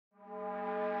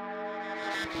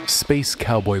Space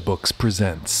Cowboy Books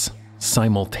presents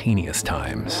Simultaneous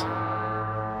Times,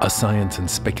 a science and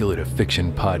speculative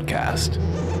fiction podcast.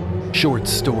 Short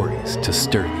stories to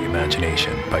stir the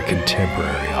imagination by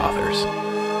contemporary authors.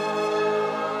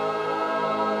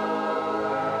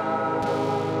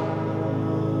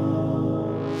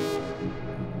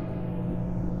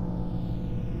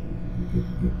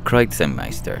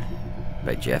 Kreuzmeister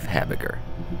by Geoff Habiger,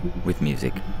 with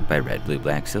music by Red, Blue,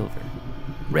 Black, Silver,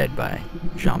 read by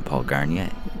Jean-Paul Garnier.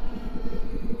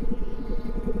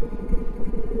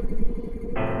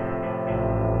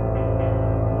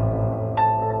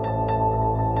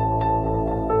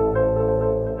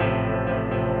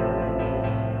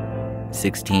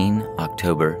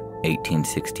 October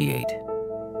 1868.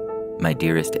 My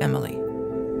dearest Emily.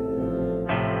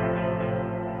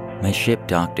 My ship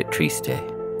docked at Trieste,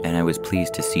 and I was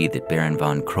pleased to see that Baron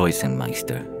von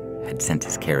Kreuzmeister had sent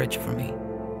his carriage for me.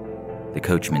 The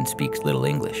coachman speaks little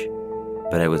English,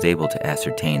 but I was able to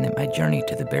ascertain that my journey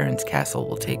to the Baron's castle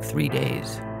will take 3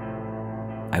 days.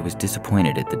 I was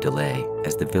disappointed at the delay,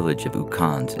 as the village of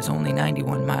Ucans is only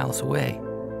 91 miles away,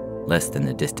 less than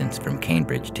the distance from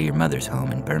Cambridge to your mother's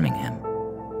home in Birmingham.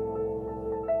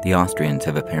 The Austrians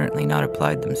have apparently not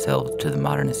applied themselves to the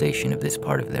modernization of this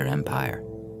part of their empire.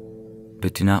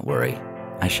 But do not worry,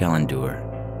 I shall endure.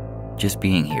 Just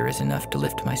being here is enough to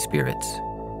lift my spirits.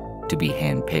 To be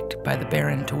handpicked by the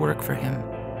Baron to work for him,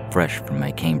 fresh from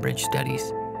my Cambridge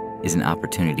studies, is an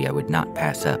opportunity I would not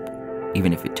pass up,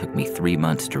 even if it took me 3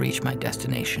 months to reach my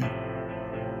destination.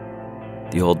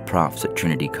 The old profs at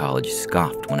Trinity College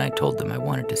scoffed when I told them I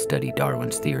wanted to study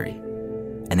Darwin's theory,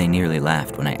 and they nearly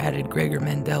laughed when I added Gregor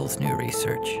Mendel's new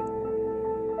research.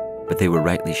 But they were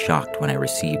rightly shocked when I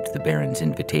received the Baron's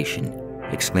invitation,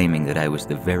 exclaiming that I was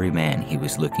the very man he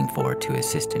was looking for to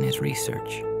assist in his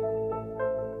research.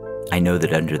 I know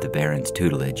that under the Baron's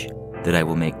tutelage, that I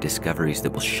will make discoveries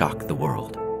that will shock the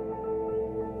world.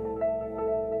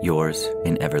 Yours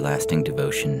in everlasting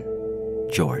devotion,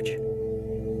 George.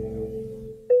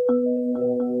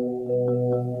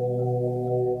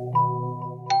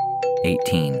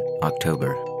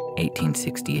 October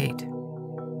 1868.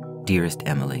 Dearest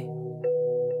Emily,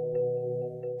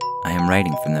 I am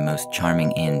writing from the most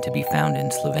charming inn to be found in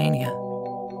Slovenia.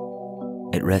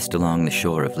 It rests along the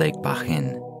shore of Lake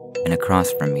Bachin, and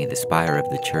across from me the spire of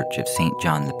the church of St.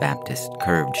 John the Baptist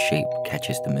curved shape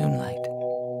catches the moonlight.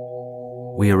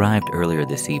 We arrived earlier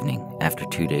this evening after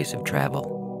 2 days of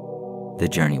travel. The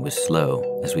journey was slow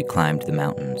as we climbed the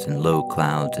mountains, and low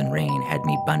clouds and rain had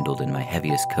me bundled in my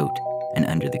heaviest coat and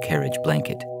under the carriage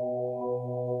blanket.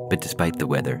 But despite the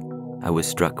weather, I was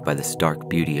struck by the stark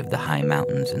beauty of the high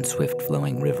mountains and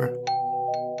swift-flowing river.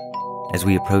 As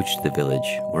we approached the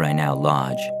village where I now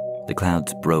lodge, the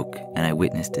clouds broke, and I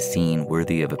witnessed a scene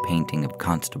worthy of a painting of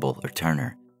Constable or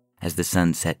Turner, as the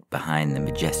sun set behind the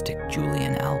majestic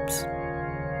Julian Alps.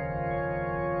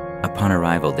 Upon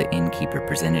arrival, the innkeeper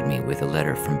presented me with a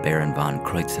letter from Baron von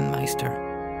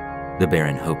Kreuzmeister. The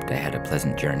Baron hoped I had a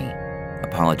pleasant journey,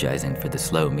 apologizing for the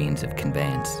slow means of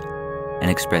conveyance, and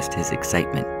expressed his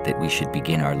excitement that we should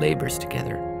begin our labors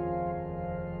together.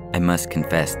 I must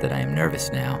confess that I am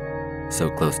nervous now, so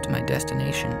close to my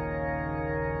destination.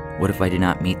 What if I did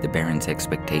not meet the Baron's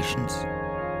expectations?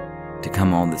 To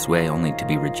come all this way only to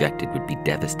be rejected would be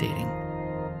devastating.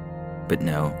 But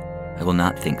no, I will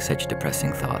not think such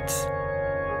depressing thoughts.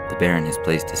 The Baron has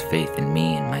placed his faith in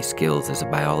me and my skills as a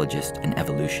biologist and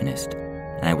evolutionist,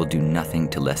 and I will do nothing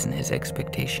to lessen his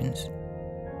expectations.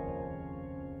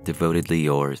 Devotedly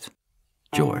yours,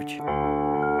 George.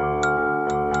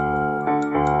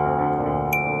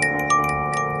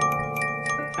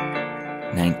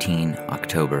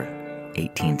 October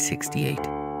 1868.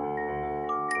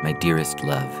 My dearest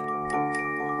love.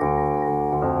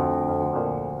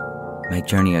 My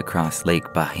journey across Lake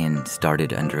Bachin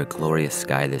started under a glorious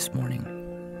sky this morning,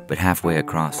 but halfway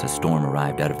across a storm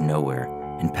arrived out of nowhere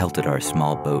and pelted our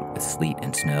small boat with sleet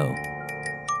and snow.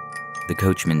 The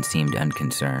coachman seemed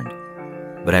unconcerned,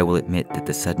 but I will admit that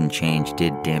the sudden change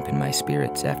did dampen my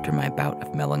spirits after my bout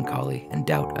of melancholy and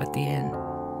doubt at the inn.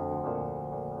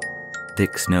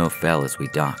 Thick snow fell as we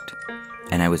docked,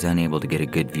 and I was unable to get a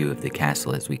good view of the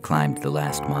castle as we climbed the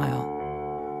last mile.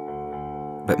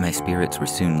 But my spirits were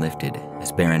soon lifted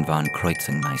as Baron von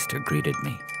Kreuzmeister greeted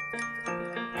me.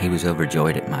 He was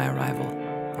overjoyed at my arrival,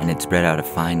 and had spread out a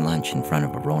fine lunch in front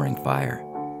of a roaring fire.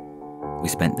 We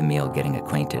spent the meal getting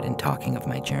acquainted and talking of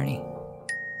my journey.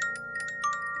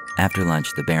 After lunch,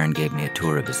 the Baron gave me a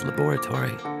tour of his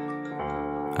laboratory.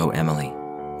 Oh, Emily,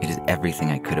 it is everything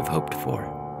I could have hoped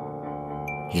for.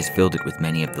 He has filled it with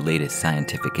many of the latest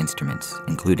scientific instruments,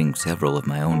 including several of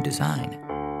my own design.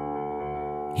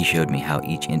 He showed me how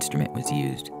each instrument was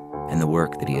used and the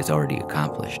work that he has already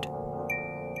accomplished.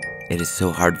 It is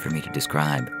so hard for me to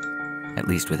describe, at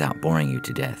least without boring you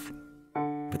to death.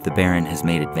 But the Baron has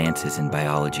made advances in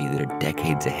biology that are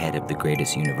decades ahead of the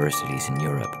greatest universities in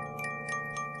Europe.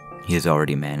 He has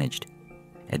already managed,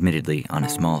 admittedly on a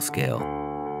small scale,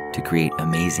 to create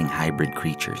amazing hybrid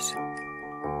creatures.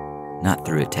 Not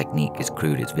through a technique as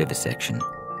crude as vivisection,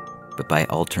 but by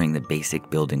altering the basic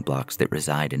building blocks that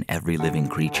reside in every living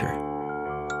creature.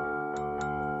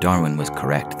 Darwin was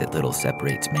correct that little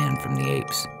separates man from the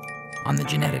apes, on the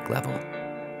genetic level,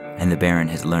 and the Baron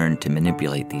has learned to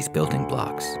manipulate these building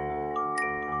blocks.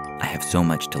 I have so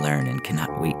much to learn and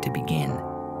cannot wait to begin.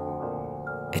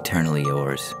 Eternally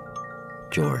yours,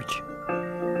 George.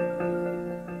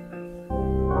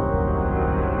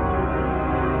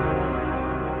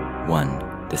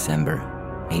 December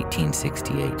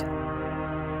 1868.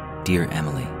 Dear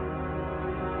Emily,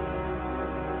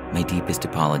 my deepest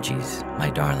apologies, my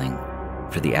darling,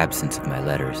 for the absence of my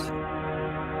letters.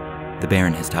 The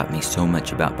Baron has taught me so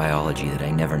much about biology that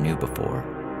I never knew before,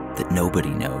 that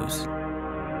nobody knows.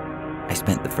 I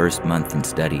spent the first month in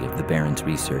study of the Baron's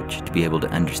research to be able to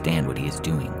understand what he is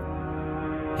doing.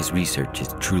 His research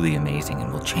is truly amazing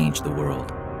and will change the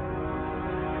world.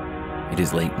 It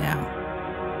is late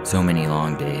now, so many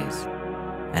long days,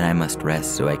 and I must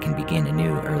rest so I can begin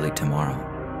anew early tomorrow.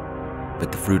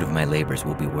 But the fruit of my labors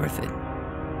will be worth it.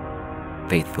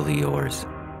 Faithfully yours,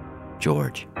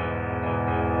 George.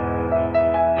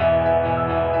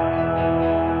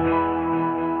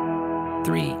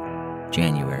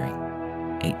 January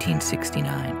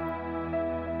 1869.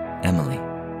 Emily.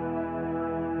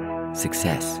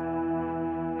 Success.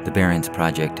 The Baron's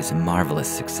project is a marvelous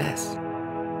success.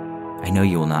 I know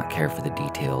you will not care for the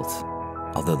details,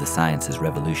 although the science is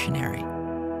revolutionary.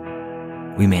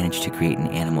 We managed to create an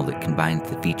animal that combines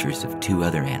the features of two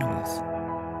other animals,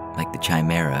 like the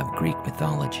chimera of Greek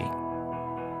mythology.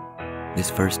 This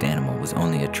first animal was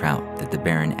only a trout that the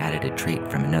Baron added a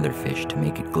trait from another fish to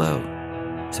make it glow,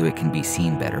 so it can be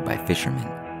seen better by fishermen.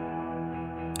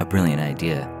 A brilliant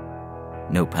idea,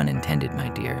 no pun intended, my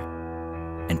dear,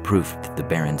 and proof that the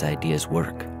Baron's ideas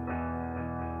work.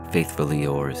 Faithfully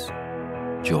yours,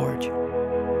 George.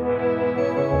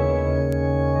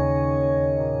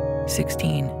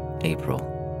 16 April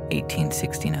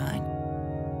 1869.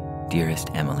 Dearest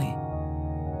Emily,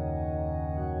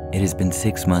 it has been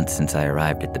 6 months since I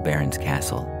arrived at the Baron's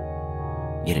castle,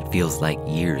 yet it feels like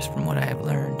years from what I have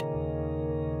learned.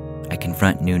 I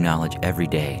confront new knowledge every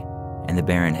day, and the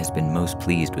Baron has been most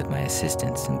pleased with my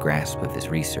assistance and grasp of his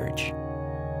research.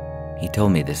 He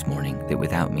told me this morning that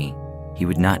without me, he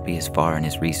would not be as far in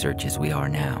his research as we are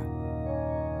now.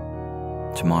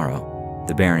 Tomorrow,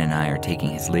 the Baron and I are taking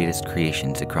his latest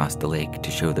creations across the lake to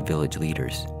show the village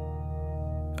leaders.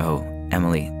 Oh,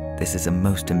 Emily, this is a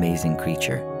most amazing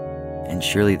creature, and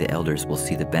surely the elders will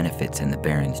see the benefits in the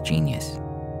Baron's genius.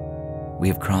 We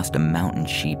have crossed a mountain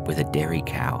sheep with a dairy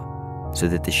cow, so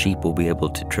that the sheep will be able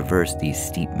to traverse these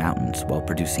steep mountains while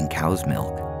producing cow's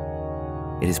milk.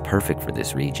 It is perfect for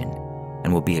this region,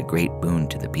 and will be a great boon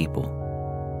to the people.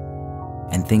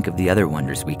 And think of the other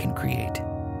wonders we can create.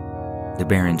 The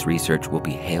Baron's research will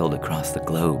be hailed across the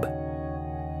globe.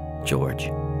 George.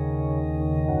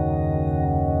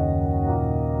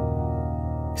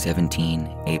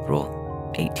 17 April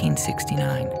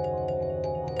 1869.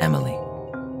 Emily.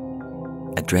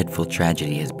 A dreadful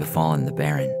tragedy has befallen the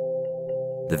Baron.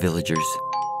 The villagers,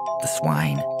 the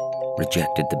swine,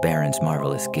 rejected the Baron's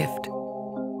marvelous gift.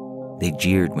 They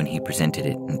jeered when he presented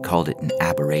it and called it an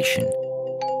aberration,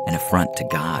 an affront to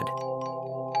God.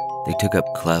 They took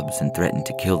up clubs and threatened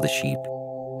to kill the sheep,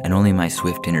 and only my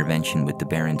swift intervention with the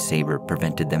Baron's saber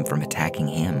prevented them from attacking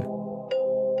him.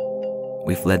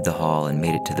 We fled the hall and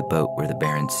made it to the boat where the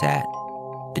Baron sat,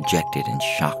 dejected and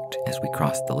shocked as we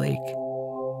crossed the lake.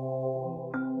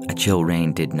 A chill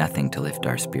rain did nothing to lift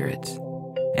our spirits,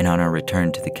 and on our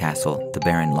return to the castle, the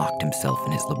Baron locked himself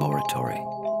in his laboratory.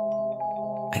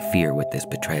 I fear what this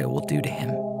betrayal will do to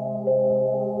him.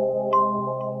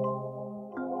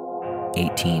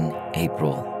 18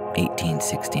 April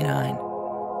 1869.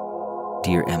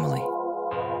 Dear Emily,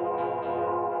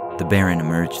 the Baron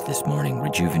emerged this morning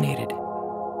rejuvenated.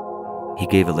 He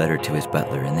gave a letter to his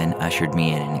butler and then ushered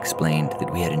me in and explained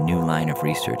that we had a new line of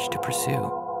research to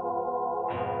pursue.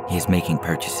 He is making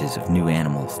purchases of new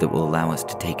animals that will allow us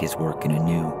to take his work in a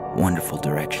new, wonderful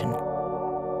direction.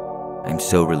 I'm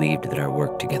so relieved that our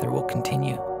work together will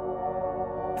continue.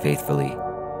 Faithfully,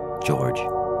 George.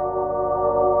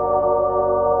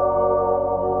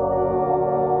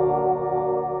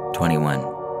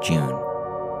 June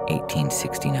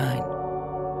 1869.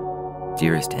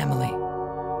 Dearest Emily,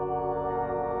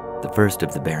 the first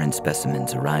of the barren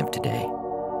specimens arrived today,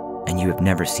 and you have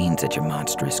never seen such a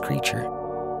monstrous creature.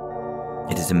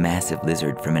 It is a massive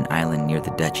lizard from an island near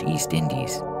the Dutch East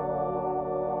Indies.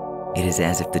 It is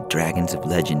as if the dragons of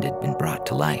legend had been brought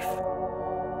to life.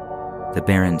 The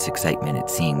Baron's excitement at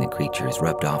seeing the creature has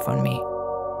rubbed off on me,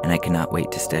 and I cannot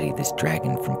wait to study this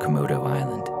dragon from Komodo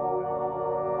Island.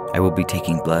 I will be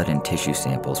taking blood and tissue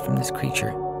samples from this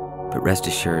creature, but rest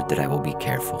assured that I will be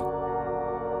careful.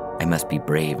 I must be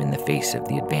brave in the face of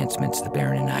the advancements the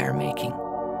Baron and I are making.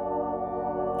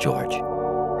 George.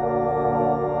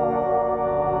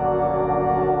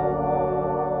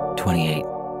 28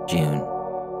 June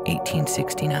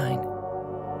 1869.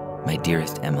 My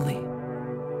dearest Emily,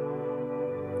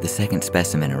 the second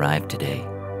specimen arrived today,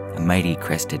 a mighty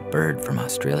crested bird from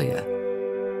Australia,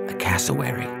 a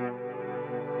cassowary.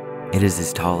 It is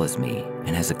as tall as me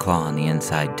and has a claw on the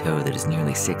inside toe that is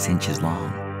nearly 6 inches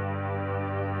long.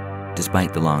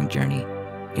 Despite the long journey,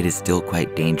 it is still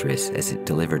quite dangerous as it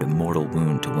delivered a mortal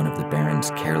wound to one of the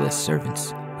Baron's careless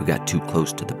servants who got too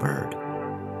close to the bird.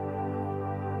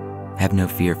 Have no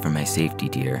fear for my safety,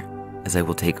 dear, as I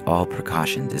will take all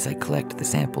precautions as I collect the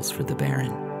samples for the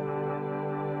Baron.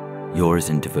 Yours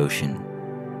in devotion,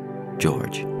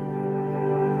 George.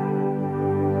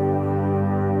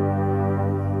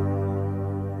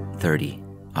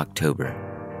 October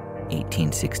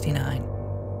 1869.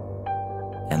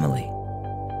 Emily.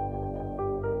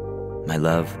 My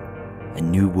love, a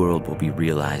new world will be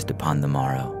realized upon the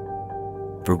morrow.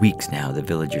 For weeks now, the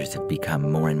villagers have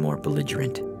become more and more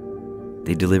belligerent.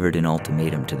 They delivered an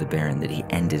ultimatum to the Baron that he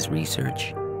end his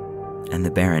research, and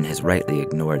the Baron has rightly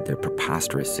ignored their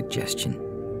preposterous suggestion.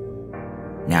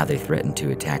 Now they threaten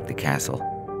to attack the castle.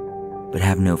 But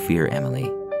have no fear,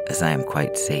 Emily, as I am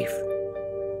quite safe.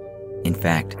 In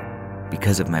fact,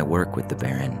 because of my work with the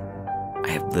Baron, I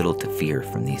have little to fear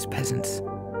from these peasants.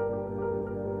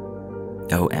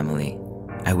 Oh, Emily,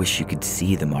 I wish you could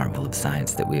see the marvel of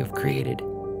science that we have created.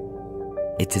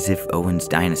 It's as if Owen's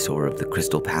dinosaur of the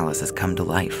Crystal Palace has come to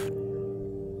life.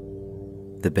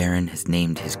 The Baron has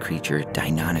named his creature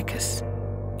Deinonychus,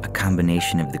 a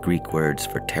combination of the Greek words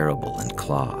for terrible and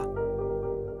claw.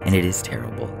 And it is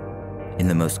terrible, in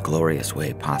the most glorious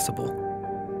way possible.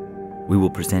 We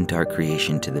will present our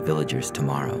creation to the villagers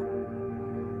tomorrow.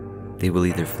 They will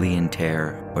either flee in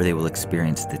terror, or they will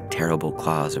experience the terrible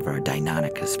claws of our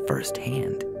Deinonychus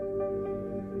firsthand.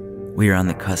 We are on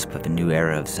the cusp of a new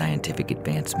era of scientific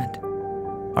advancement.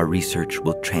 Our research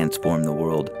will transform the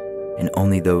world, and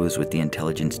only those with the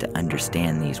intelligence to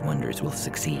understand these wonders will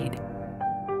succeed.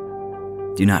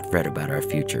 Do not fret about our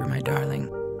future, my darling.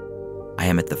 I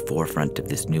am at the forefront of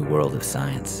this new world of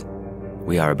science.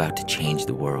 We are about to change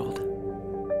the world.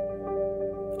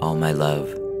 All my love,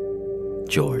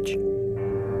 George.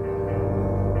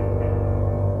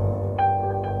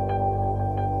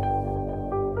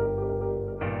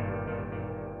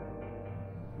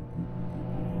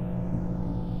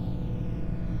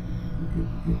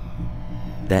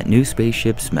 That New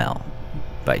Spaceship Smell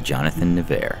by Jonathan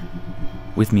Nevair,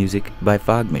 with music by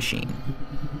Fog Machine,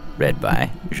 read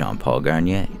by Jean-Paul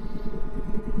Garnier.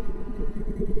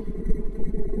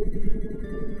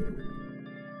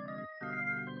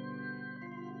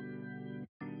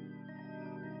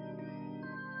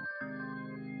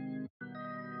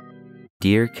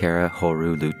 Dear Kara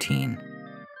Horu Lutine,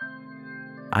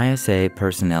 ISA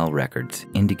personnel records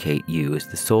indicate you as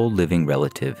the sole living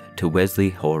relative to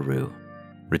Wesley Horu,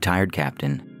 retired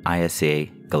captain, ISA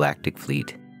Galactic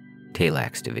Fleet,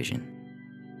 Talax Division.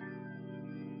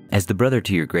 As the brother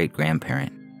to your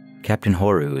great-grandparent, Captain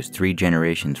Horu is 3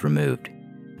 generations removed,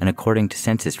 and according to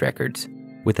census records,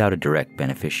 without a direct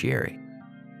beneficiary.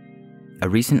 A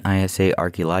recent ISA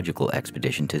archaeological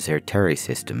expedition to Zerteri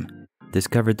system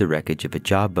discovered the wreckage of a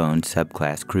jawbone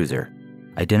subclass cruiser,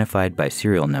 identified by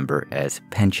serial number as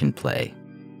Pension Play,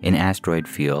 in asteroid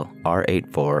field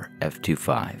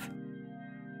R84F25.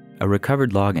 A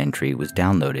recovered log entry was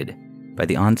downloaded by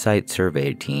the on-site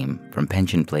survey team from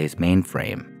Pension Play's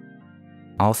mainframe.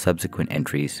 All subsequent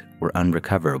entries were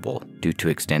unrecoverable due to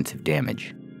extensive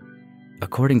damage.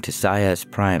 According to SIAS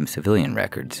Prime civilian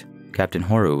records, Captain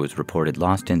Horu was reported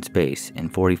lost in space in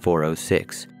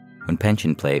 4406 when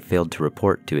Pension Play failed to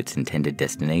report to its intended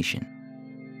destination.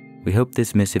 We hope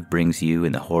this missive brings you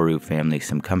and the Horu family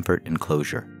some comfort and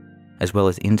closure, as well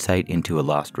as insight into a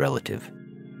lost relative.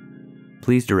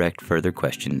 Please direct further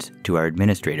questions to our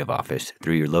administrative office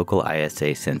through your local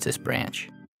ISA census branch.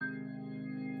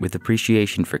 With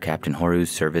appreciation for Captain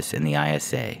Horu's service in the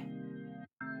ISA,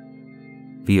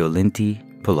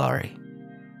 Violinti Polari,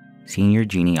 Senior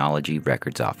Genealogy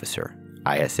Records Officer,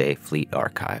 ISA Fleet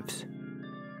Archives.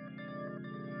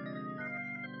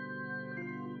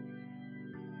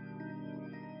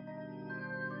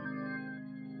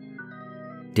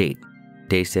 Date,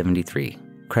 Day 73,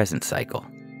 Crescent Cycle.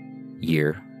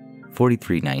 Year,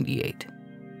 4398.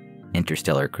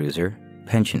 Interstellar Cruiser,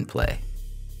 Pension Play.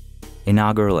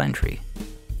 Inaugural Entry,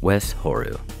 Wes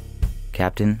Horu.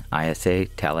 Captain, ISA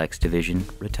Talax Division,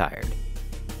 retired.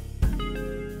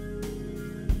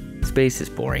 Space is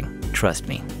boring, trust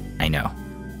me, I know.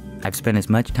 I've spent as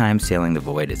much time sailing the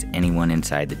void as anyone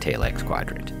inside the Talax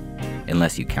quadrant,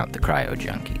 unless you count the cryo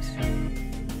junkies.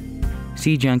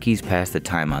 Sea junkies pass the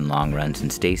time on long runs in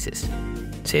stasis,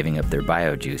 saving up their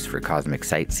biojuice for cosmic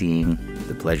sightseeing,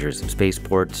 the pleasures of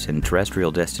spaceports, and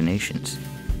terrestrial destinations.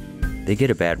 They get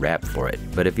a bad rap for it,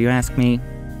 but if you ask me,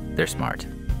 they're smart.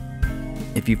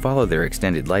 If you follow their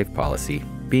extended life policy,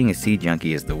 being a sea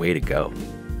junkie is the way to go.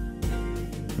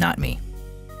 Not me.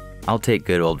 I'll take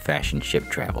good old-fashioned ship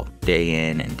travel, day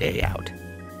in and day out.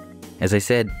 As I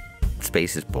said,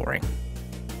 space is boring.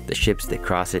 The ships that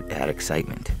cross it add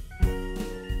excitement.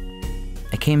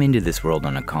 I came into this world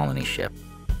on a colony ship,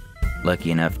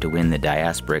 lucky enough to win the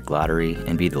diasporic lottery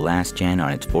and be the last gen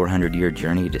on its 400-year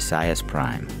journey to Sias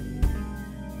Prime.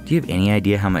 Do you have any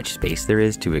idea how much space there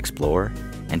is to explore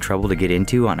and trouble to get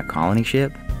into on a colony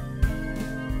ship?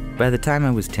 By the time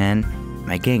I was 10,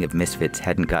 my gang of misfits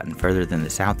hadn't gotten further than the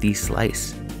southeast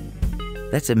slice.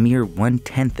 That's a mere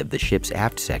 1/10 of the ship's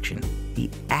aft section. The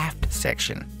aft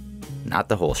section, not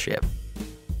the whole ship.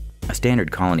 A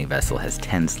standard colony vessel has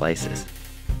 10 slices.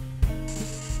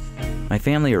 My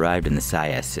family arrived in the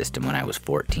Sias system when I was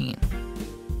 14.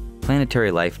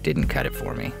 Planetary life didn't cut it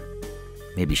for me.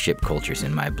 Maybe ship culture's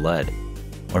in my blood.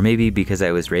 Or maybe because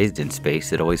I was raised in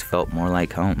space, it always felt more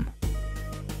like home.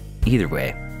 Either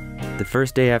way, the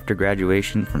first day after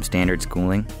graduation from standard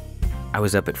schooling, I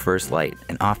was up at first light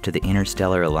and off to the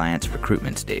Interstellar Alliance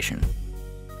recruitment station.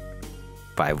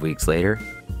 5 weeks later,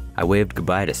 I waved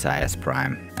goodbye to Sias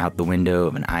Prime out the window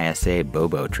of an ISA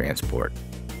Bobo transport,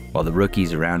 while the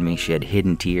rookies around me shed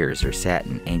hidden tears or sat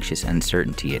in anxious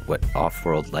uncertainty at what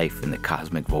off-world life in the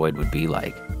cosmic void would be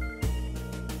like.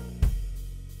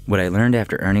 What I learned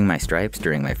after earning my stripes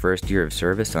during my first year of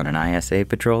service on an ISA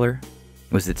patroller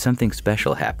was that something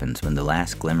special happens when the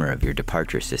last glimmer of your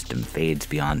departure system fades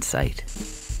beyond sight.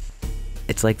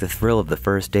 It's like the thrill of the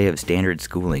first day of standard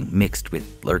schooling mixed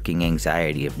with lurking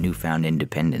anxiety of newfound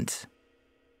independence.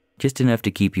 Just enough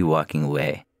to keep you walking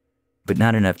away, but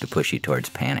not enough to push you towards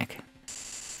panic.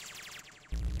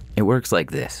 It works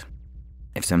like this.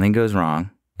 If something goes wrong,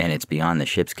 and it's beyond the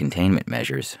ship's containment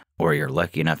measures, or you're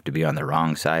lucky enough to be on the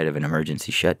wrong side of an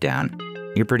emergency shutdown,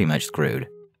 you're pretty much screwed.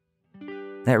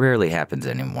 That rarely happens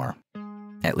anymore,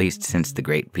 at least since the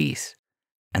Great Peace,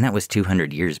 and that was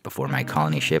 200 years before my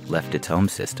colony ship left its home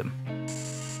system.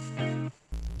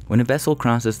 When a vessel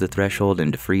crosses the threshold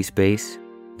into free space,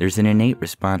 there's an innate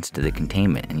response to the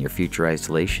containment and your future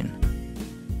isolation.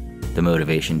 The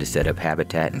motivation to set up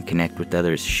habitat and connect with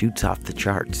others shoots off the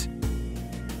charts.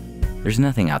 There's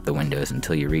nothing out the windows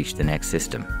until you reach the next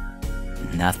system.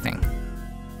 Nothing.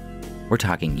 We're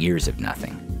talking years of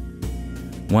nothing.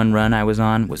 One run I was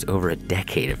on was over a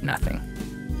decade of nothing.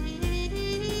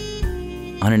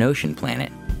 On an ocean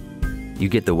planet, you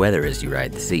get the weather as you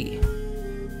ride the sea.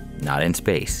 Not in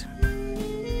space.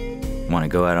 Want to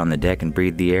go out on the deck and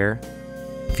breathe the air?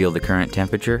 Feel the current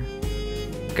temperature?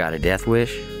 Got a death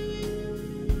wish?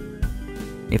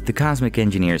 If the cosmic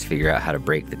engineers figure out how to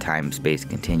break the time-space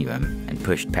continuum and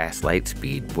push past light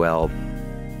speed, well,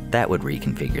 that would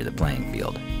reconfigure the playing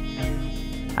field.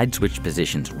 I'd switch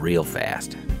positions real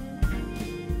fast.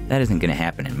 That isn't going to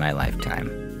happen in my lifetime.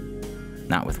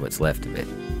 Not with what's left of it.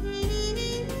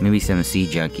 Maybe some sea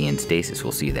junkie in stasis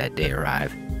will see that day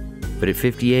arrive. But at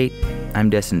 58, I'm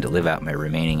destined to live out my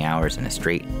remaining hours in a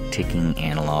straight, ticking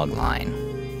analog line.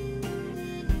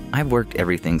 I've worked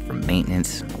everything from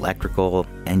maintenance, electrical,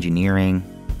 engineering,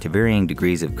 to varying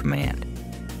degrees of command.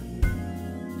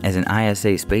 As an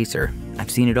ISA spacer,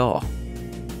 I've seen it all.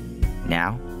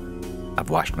 Now, I've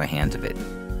washed my hands of it,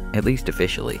 at least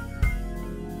officially.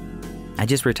 I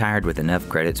just retired with enough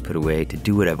credits put away to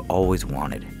do what I've always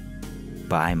wanted: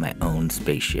 buy my own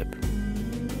spaceship.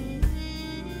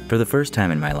 For the first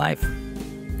time in my life,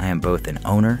 I am both an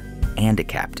owner and a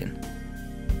captain.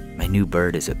 My new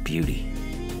bird is a beauty.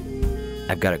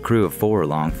 I've got a crew of 4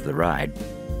 along for the ride,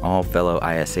 all fellow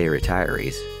ISA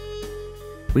retirees.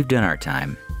 We've done our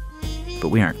time, but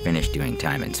we aren't finished doing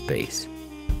time in space.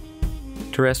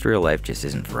 Terrestrial life just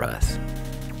isn't for us.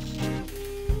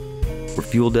 We're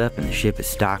fueled up and the ship is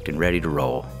stocked and ready to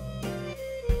roll.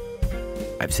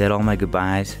 I've I've said all my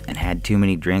goodbyes and had too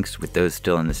many drinks with those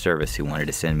still in the service who wanted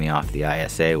to send me off the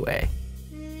ISA way.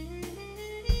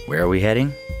 Where are we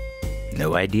heading?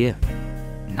 No idea.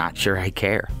 Not sure I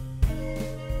care.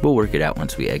 We'll work it out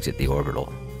once we exit the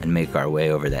orbital and make our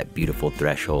way over that beautiful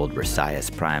threshold where Scius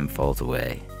Prime falls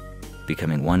away,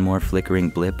 becoming one more flickering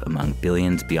blip among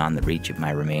billions beyond the reach of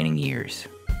my remaining years.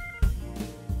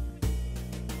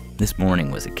 This morning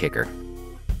was a kicker.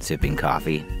 Sipping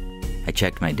coffee, I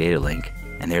checked my data link,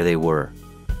 and there they were,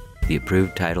 the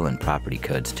approved title and property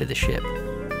codes to the ship.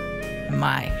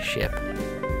 My ship.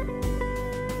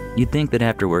 You'd think that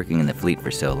after working in the fleet for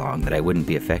so long that I wouldn't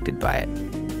be affected by it.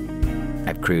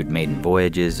 I've crewed maiden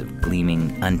voyages of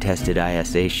gleaming, untested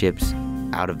ISA ships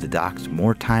out of the docks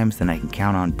more times than I can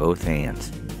count on both hands.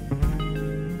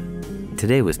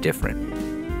 Today was different.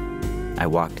 I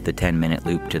walked the 10-minute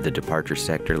loop to the departure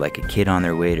sector like a kid on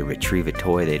their way to retrieve a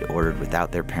toy they'd ordered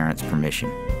without their parents' permission.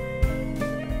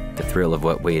 The thrill of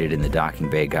what waited in the docking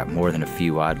bay got more than a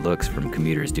few odd looks from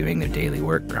commuters doing their daily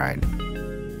work grind.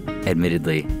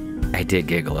 Admittedly, I did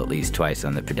giggle at least twice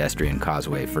on the pedestrian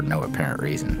causeway for no apparent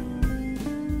reason.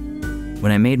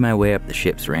 When I made my way up the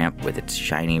ship's ramp with its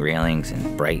shiny railings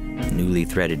and bright, newly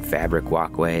threaded fabric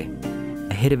walkway,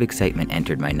 a hit of excitement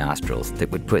entered my nostrils that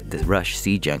would put the rush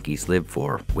sea junkies live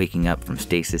for waking up from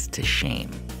stasis to shame.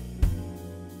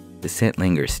 The scent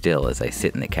lingers still as I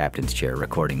sit in the captain's chair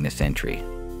recording this entry.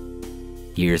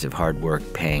 Years of hard work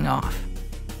paying off.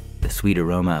 The sweet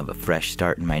aroma of a fresh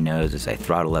start in my nose as I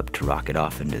throttle up to rocket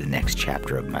off into the next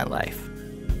chapter of my life.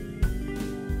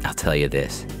 I'll tell you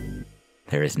this,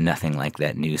 there is nothing like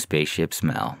that new spaceship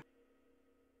smell.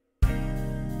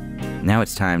 Now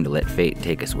it's time to let fate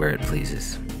take us where it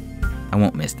pleases. I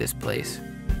won't miss this place.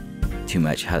 Too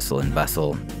much hustle and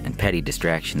bustle, and petty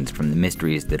distractions from the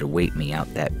mysteries that await me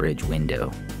out that bridge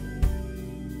window.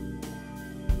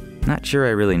 Not sure I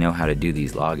really know how to do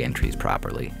these log entries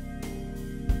properly.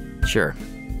 Sure,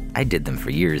 I did them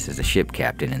for years as a ship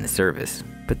captain in the service,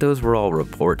 but those were all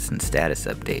reports and status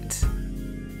updates.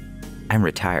 I'm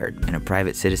retired and a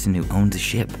private citizen who owns a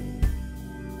ship.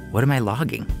 What am I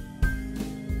logging?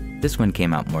 This one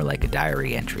came out more like a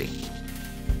diary entry.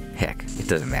 Heck, it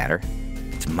doesn't matter.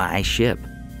 It's my ship.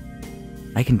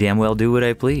 I can damn well do what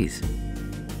I please.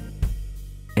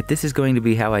 If this is going to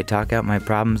be how I talk out my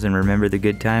problems and remember the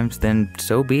good times, then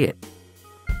so be it.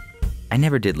 I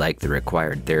never did like the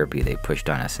required therapy they pushed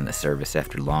on us in the service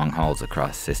after long hauls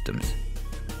across systems.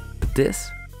 But this,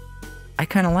 I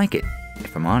kind of like it,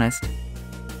 if I'm honest.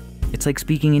 It's like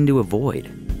speaking into a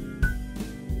void.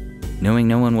 Knowing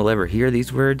no one will ever hear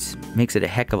these words makes it a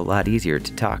heck of a lot easier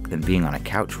to talk than being on a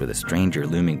couch with a stranger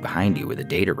looming behind you with a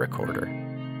data recorder.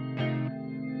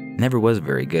 Never was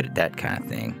very good at that kind of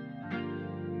thing.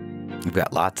 I've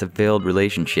got lots of failed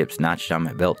relationships notched on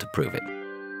my belt to prove it.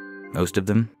 Most of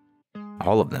them,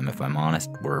 all of them if I'm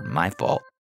honest, were my fault.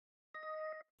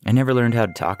 I never learned how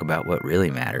to talk about what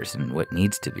really matters and what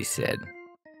needs to be said.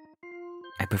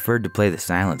 I preferred to play the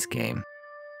silence game.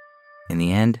 In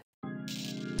the end,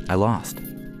 I lost.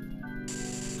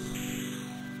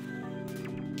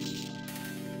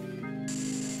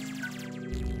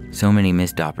 So many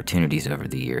missed opportunities over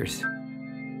the years.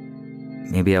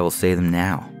 Maybe I will say them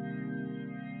now.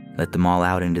 Let them all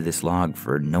out into this log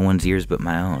for no one's ears but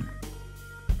my own.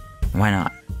 Why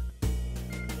not?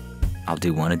 I'll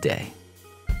do one a day.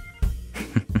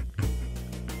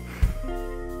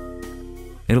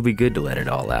 It'll be good to let it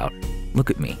all out. Look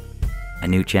at me. A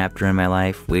new chapter in my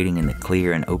life waiting in the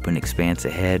clear and open expanse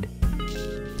ahead.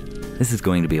 This is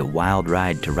going to be a wild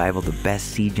ride to rival the best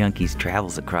sea junkies'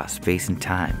 travels across space and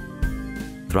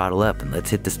time. Throttle up and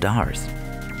let's hit the stars.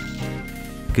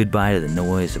 Goodbye to the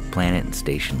noise of planet and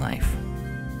station life.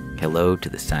 Hello to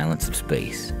the silence of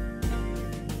space.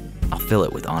 I'll fill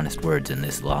it with honest words in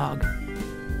this log.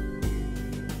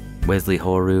 Wesley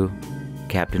Horu,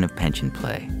 Captain of Pension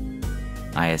Play.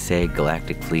 ISA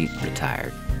Galactic Fleet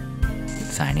retired.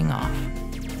 Signing off.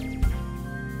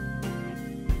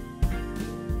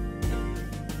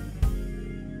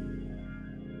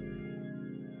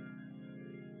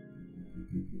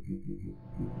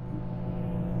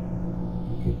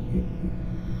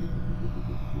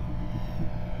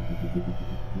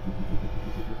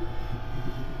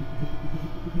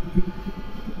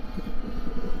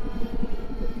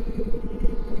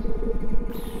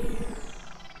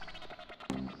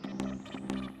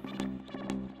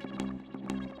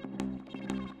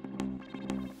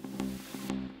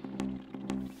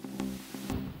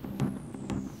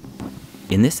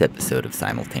 In this episode of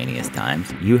Simultaneous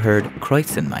Times, you heard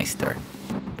Kreuzenmeister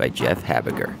by Geoff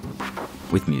Habiger,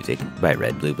 with music by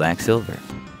Red, Blue, Black, Silver,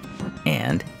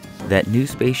 and That New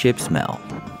Spaceship Smell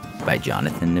by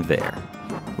Jonathan Nevair,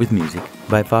 with music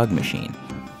by Fog Machine.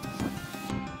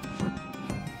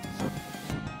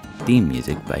 Theme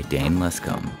music by Dane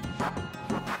Luscombe.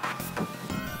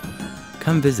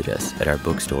 Come visit us at our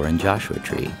bookstore in Joshua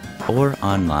Tree or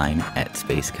online at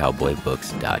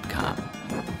spacecowboybooks.com.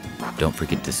 Don't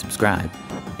forget to subscribe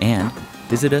and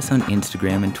visit us on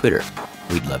Instagram and Twitter.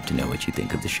 We'd love to know what you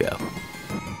think of the show.